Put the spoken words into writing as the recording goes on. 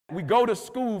We go to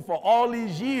school for all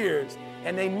these years,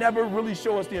 and they never really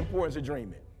show us the importance of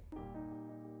dreaming.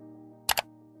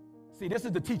 See, this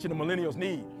is the teaching the millennials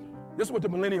need. This is what the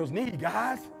millennials need,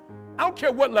 guys. I don't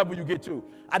care what level you get to.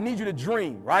 I need you to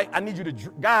dream, right? I need you to,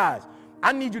 guys,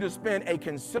 I need you to spend a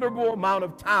considerable amount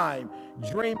of time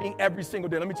dreaming every single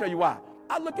day. Let me tell you why.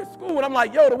 I look at school and I'm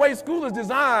like, yo, the way school is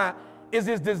designed is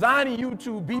it's designing you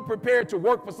to be prepared to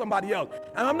work for somebody else.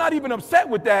 And I'm not even upset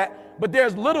with that, but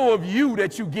there's little of you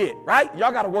that you get, right?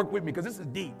 Y'all got to work with me because this is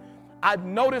deep. I've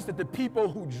noticed that the people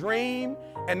who dream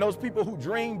and those people who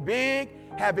dream big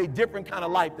have a different kind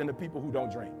of life than the people who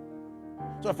don't dream.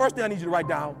 So the first thing I need you to write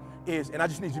down is, and I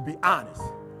just need you to be honest,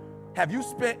 have you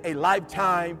spent a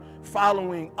lifetime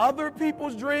following other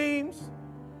people's dreams,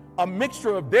 a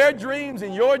mixture of their dreams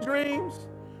and your dreams,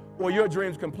 or your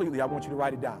dreams completely? I want you to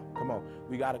write it down. Come on,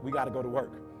 we got to go to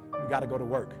work. We got to go to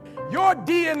work. Your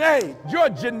DNA, your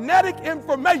genetic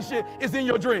information is in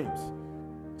your dreams.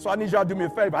 So I need y'all to do me a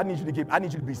favor. I need you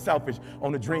to be selfish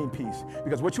on the dream piece.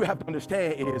 Because what you have to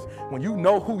understand is when you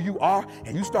know who you are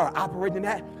and you start operating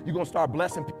that, you're going to start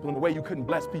blessing people in a way you couldn't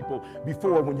bless people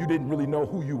before when you didn't really know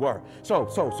who you were. So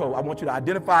I want you to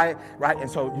identify it, right?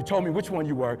 And so you told me which one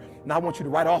you were. Now I want you to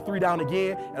write all three down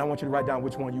again, and I want you to write down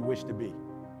which one you wish to be.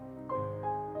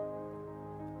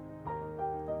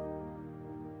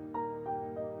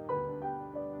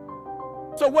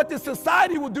 So what this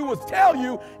society will do is tell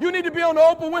you, you need to be on the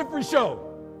Oprah Winfrey show.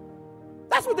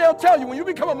 That's what they'll tell you when you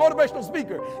become a motivational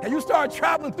speaker and you start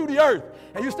traveling through the earth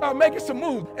and you start making some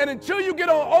moves. And until you get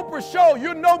on Oprah's show,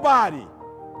 you're nobody.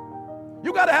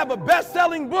 You got to have a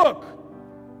best-selling book.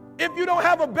 If you don't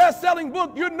have a best-selling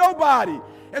book, you're nobody.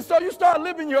 And so you start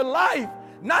living your life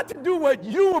not to do what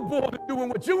you were born to do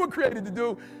and what you were created to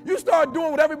do. You start doing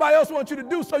what everybody else wants you to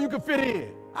do so you can fit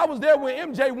in. I was there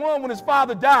when MJ won when his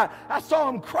father died. I saw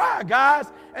him cry, guys.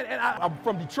 And I'm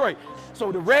from Detroit. So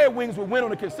the Red Wings would win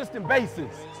on a consistent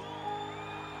basis.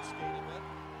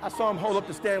 I saw him hold up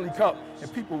the Stanley Cup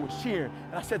and people were cheering.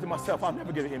 And I said to myself, I'll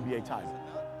never get an NBA title.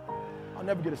 I'll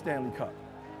never get a Stanley Cup.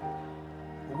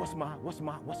 But what's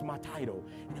my title?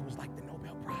 And it was like the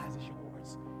Nobel Prize is yours.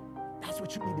 That's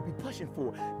what you need to be pushing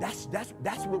for. That's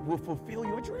what will fulfill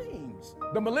your dreams.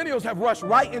 The millennials have rushed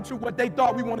right into what they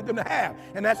thought we wanted them to have,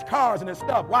 and that's cars and that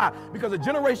stuff. Why? Because a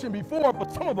generation before, for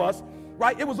some of us,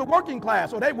 right, it was a working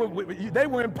class, or they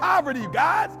were in poverty,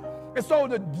 guys. And so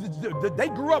they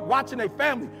grew up watching their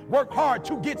family work hard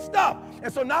to get stuff.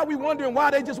 And so now we wondering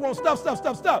why they just want stuff.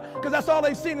 Because that's all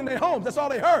they've seen in their homes. That's all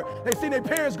they heard. They see their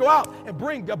parents go out and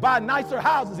buy nicer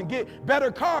houses and get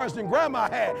better cars than grandma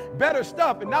had, better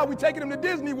stuff. And now we're taking them to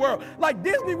Disney World. Like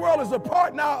Disney World is a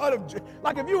part now of,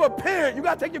 like if you're a parent, you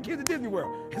got to take your kids to Disney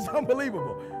World. It's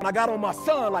unbelievable. And I got on my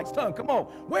son like, son, come on.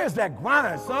 Where's that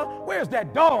grind, son? Where's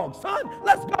that dog, son?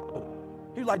 Let's go.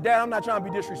 He was like, Dad, I'm not trying to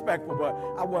be disrespectful, but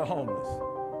I wasn't homeless.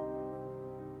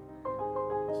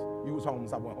 You was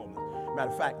homeless, I wasn't homeless.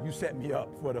 Matter of fact, you set me up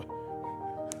for the,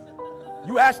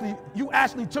 you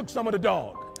actually took some of the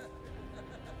dog.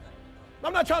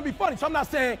 I'm not trying to be funny, so I'm not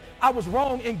saying I was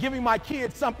wrong in giving my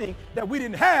kids something that we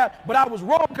didn't have, but I was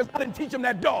wrong because I didn't teach them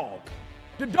that dog.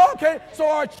 The dog came, so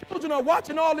our children are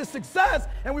watching all this success,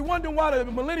 and we wondering why the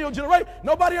millennial generation,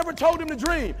 nobody ever told them to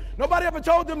dream. Nobody ever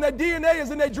told them that DNA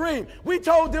is in their dream. We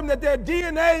told them that their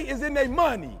DNA is in their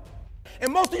money.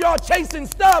 And most of y'all chasing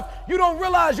stuff, you don't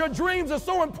realize your dreams are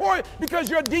so important because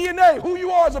your DNA, who you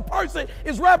are as a person,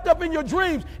 is wrapped up in your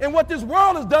dreams. And what this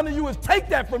world has done to you is take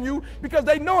that from you because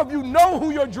they know if you know who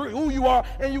you are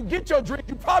and you get your dreams,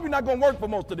 you're probably not going to work for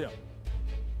most of them.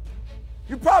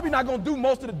 You're probably not going to do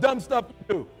most of the dumb stuff you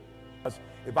do.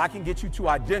 If I can get you to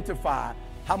identify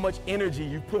how much energy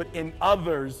you put in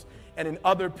others and in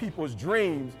other people's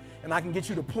dreams, and I can get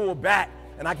you to pull back,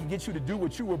 and I can get you to do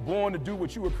what you were born to do,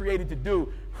 what you were created to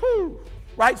do, whew,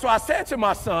 right? So I said to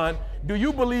my son, do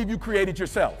you believe you created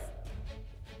yourself?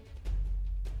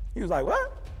 He was like,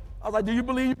 what? I was like, do you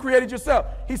believe you created yourself?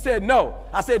 He said, no.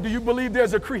 I said, do you believe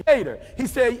there's a creator? He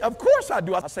said, of course I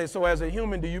do. I said, so as a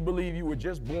human, do you believe you were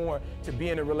just born to be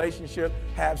in a relationship,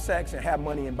 have sex, and have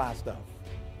money and buy stuff?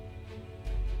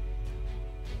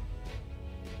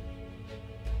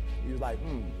 He was like,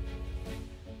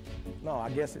 no, I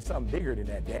guess it's something bigger than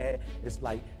that, Dad. It's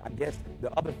like, I guess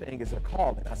the other thing is a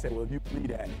calling. I said, well, if you believe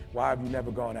that, why have you never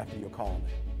gone after your calling?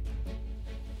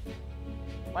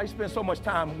 Why you spend so much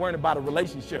time worrying about a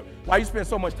relationship? Why you spend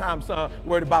so much time, son,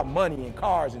 worried about money and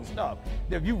cars and stuff?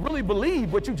 If you really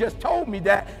believe what you just told me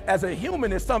that as a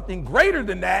human is something greater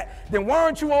than that, then why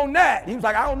aren't you on that? He was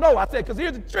like, I don't know. I said, because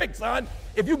here's the trick, son.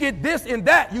 If you get this and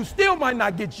that, you still might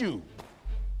not get you.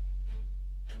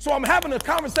 So I'm having a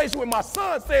conversation with my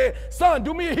son saying, son,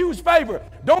 do me a huge favor.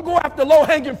 Don't go after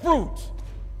low-hanging fruits.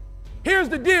 Here's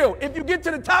the deal. If you get to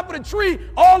the top of the tree,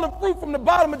 all the fruit from the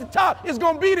bottom at the top is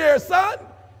going to be there, son.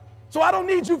 So I don't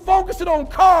need you focusing on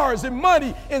cars and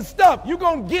money and stuff. You're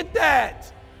going to get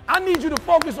that. I need you to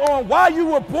focus on why you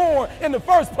were born in the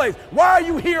first place. Why are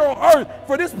you here on earth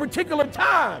for this particular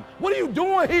time? What are you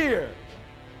doing here?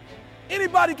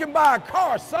 Anybody can buy a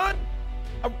car, son.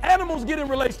 Animals get in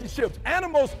relationships.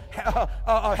 Animals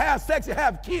have sex and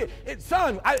have kids.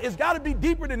 Son, it's got to be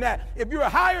deeper than that. If you're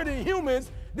higher than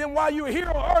humans, then while you're here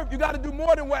on earth, you got to do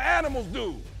more than what animals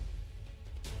do.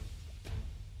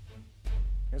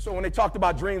 And so when they talked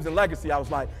about dreams and legacy, I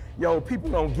was like, yo, people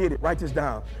don't get it. Write this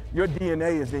down. Your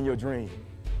DNA is in your dream.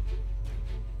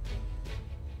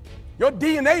 Your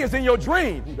DNA is in your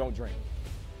dream. You don't dream.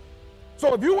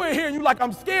 So if you were here and you're like,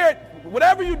 I'm scared,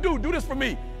 whatever you do this for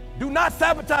me. Do not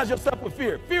sabotage yourself with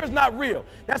fear. Fear is not real.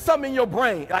 That's something in your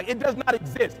brain. Like, it does not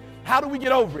exist. How do we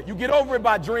get over it? You get over it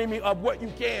by dreaming of what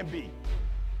you can be.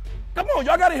 Come on,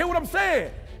 y'all got to hear what I'm saying.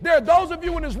 There are those of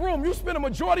you in this room, you spend a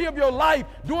majority of your life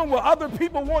doing what other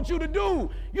people want you to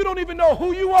do. You don't even know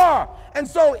who you are. And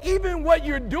so even what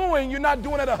you're doing, you're not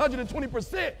doing at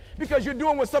 120% because you're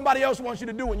doing what somebody else wants you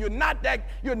to do, and you're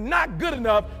not good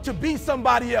enough to be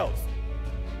somebody else.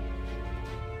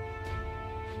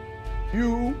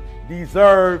 You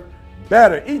deserve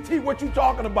better. E.T., what you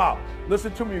talking about?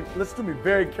 Listen to me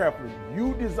very carefully.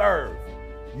 You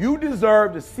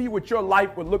deserve to see what your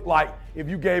life would look like if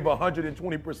you gave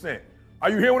 120%. Are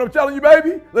you hearing what I'm telling you,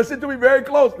 baby? Listen to me very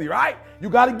closely, right? You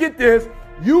got to get this.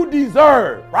 You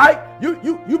deserve, right?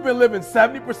 You've been living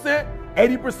 70%,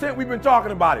 80%. We've been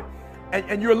talking about it.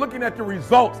 And you're looking at the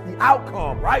results, the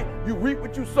outcome, right? You reap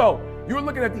what you sow. You're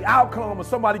looking at the outcome of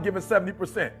somebody giving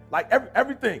 70%. Like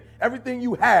everything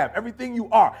you have, everything you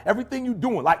are, everything you're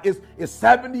doing, like it's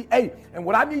 78. And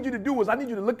what I need you to do is I need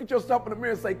you to look at yourself in the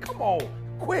mirror and say, come on,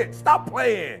 quit, stop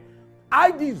playing.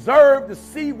 I deserve to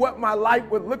see what my life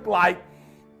would look like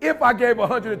if I gave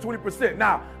 120%.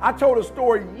 Now, I told a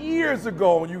story years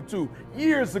ago on YouTube,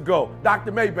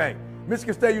 Dr. Maybank,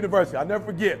 Michigan State University. I'll never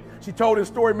forget. She told this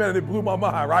story, man, and it blew my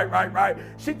mind, right?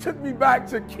 She took me back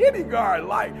to kindergarten,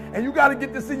 and you got to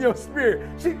get this in your spirit.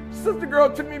 Sister girl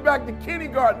took me back to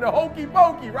kindergarten, the hokey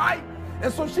pokey, right?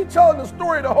 And so she telling the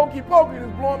story of the hokey pokey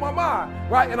that's blowing my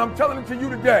mind, right? And I'm telling it to you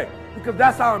today because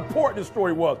that's how important this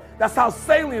story was. That's how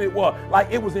salient it was.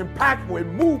 Like, it was impactful. It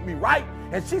moved me, right?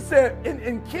 And she said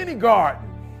in kindergarten,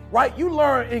 right? You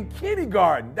learn in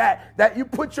kindergarten that you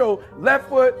put your left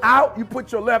foot out, you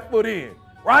put your left foot in,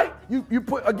 right? You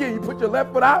put your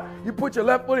left foot out, you put your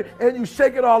left foot in, and you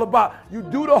shake it all about. You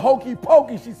do the hokey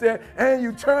pokey, she said, and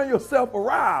you turn yourself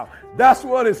around. That's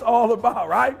what it's all about,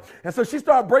 right? And so she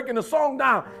started breaking the song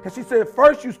down, and she said,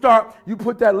 first you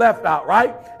put that left out,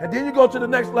 right? And then you go to the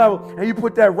next level, and you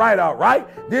put that right out, right?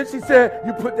 Then she said,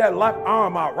 you put that left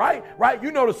arm out, right? Right?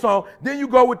 You know the song. Then you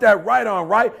go with that right arm,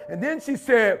 right? And then she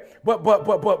said, but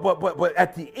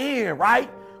at the end, right?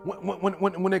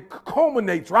 When it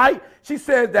culminates, right? She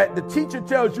said that the teacher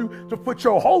tells you to put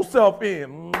your whole self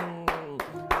in.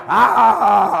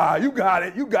 You got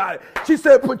it. She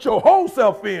said, put your whole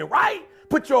self in, right?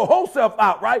 Put your whole self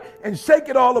out, right? And shake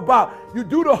it all about. You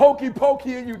do the hokey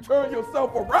pokey and you turn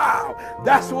yourself around.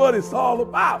 That's what it's all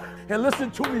about. And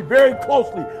listen to me very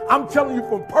closely. I'm telling you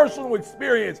from personal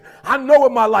experience. I know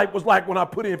what my life was like when I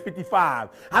put in 55.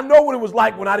 I know what it was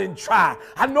like when I didn't try.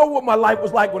 I know what my life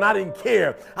was like when I didn't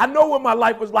care. I know what my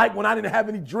life was like when I didn't have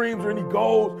any dreams or any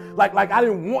goals. Like I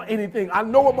didn't want anything. I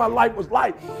know what my life was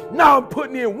like. Now I'm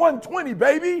putting in 120,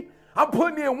 baby. I'm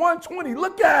putting in 120.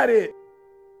 Look at it.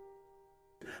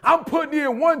 I'm putting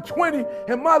in 120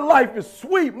 and my life is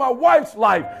sweet. My wife's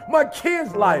life, my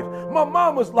kids' life, my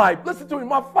mama's life. Listen to me,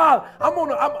 my father.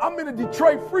 I'm in a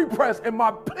Detroit Free Press and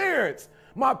my parents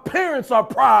are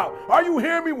proud. Are you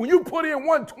hearing me? When you put in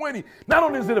 120, not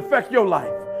only does it affect your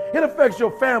life, it affects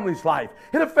your family's life.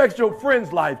 It affects your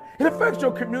friend's life. It affects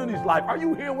your community's life. Are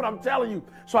you hearing what I'm telling you?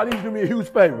 So I need you to do me a huge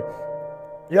favor.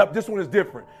 Yep, this one is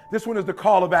different. This one is the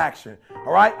call of action.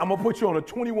 All right, I'm gonna put you on a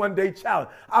 21-day challenge.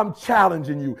 I'm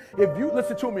challenging you. If you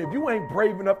listen to me, if you ain't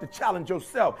brave enough to challenge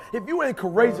yourself, if you ain't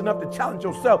courageous enough to challenge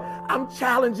yourself, I'm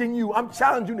challenging you. I'm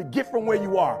challenging you to get from where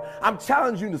you are. I'm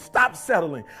challenging you to stop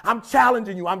settling. I'm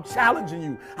challenging you. I'm challenging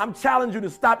you. I'm challenging you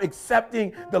to stop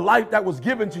accepting the life that was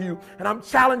given to you. And I'm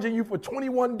challenging you for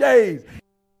 21 days.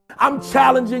 I'm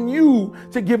challenging you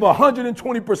to give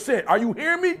 120%. Are you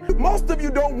hearing me? Most of you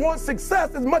don't want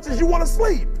success as much as you want to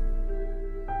sleep.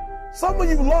 Some of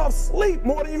you love sleep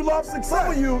more than you love success.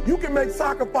 Some of you can make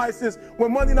sacrifices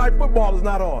when Monday Night Football is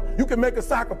not on. You can make a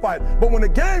sacrifice. But when the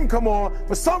game come on,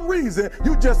 for some reason,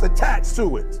 you just attach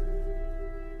to it.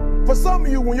 For some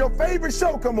of you, when your favorite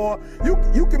show come on,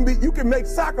 you can make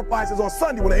sacrifices on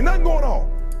Sunday when ain't nothing going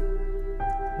on.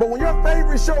 But when your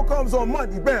favorite show comes on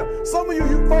Monday, bam, some of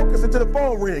you focus until the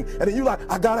phone ring, and then you like,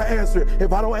 I gotta answer it.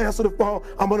 If I don't answer the phone,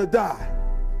 I'm gonna die.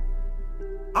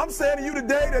 I'm saying to you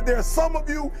today that there are some of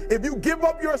you, if you give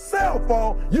up your cell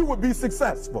phone, you would be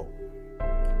successful.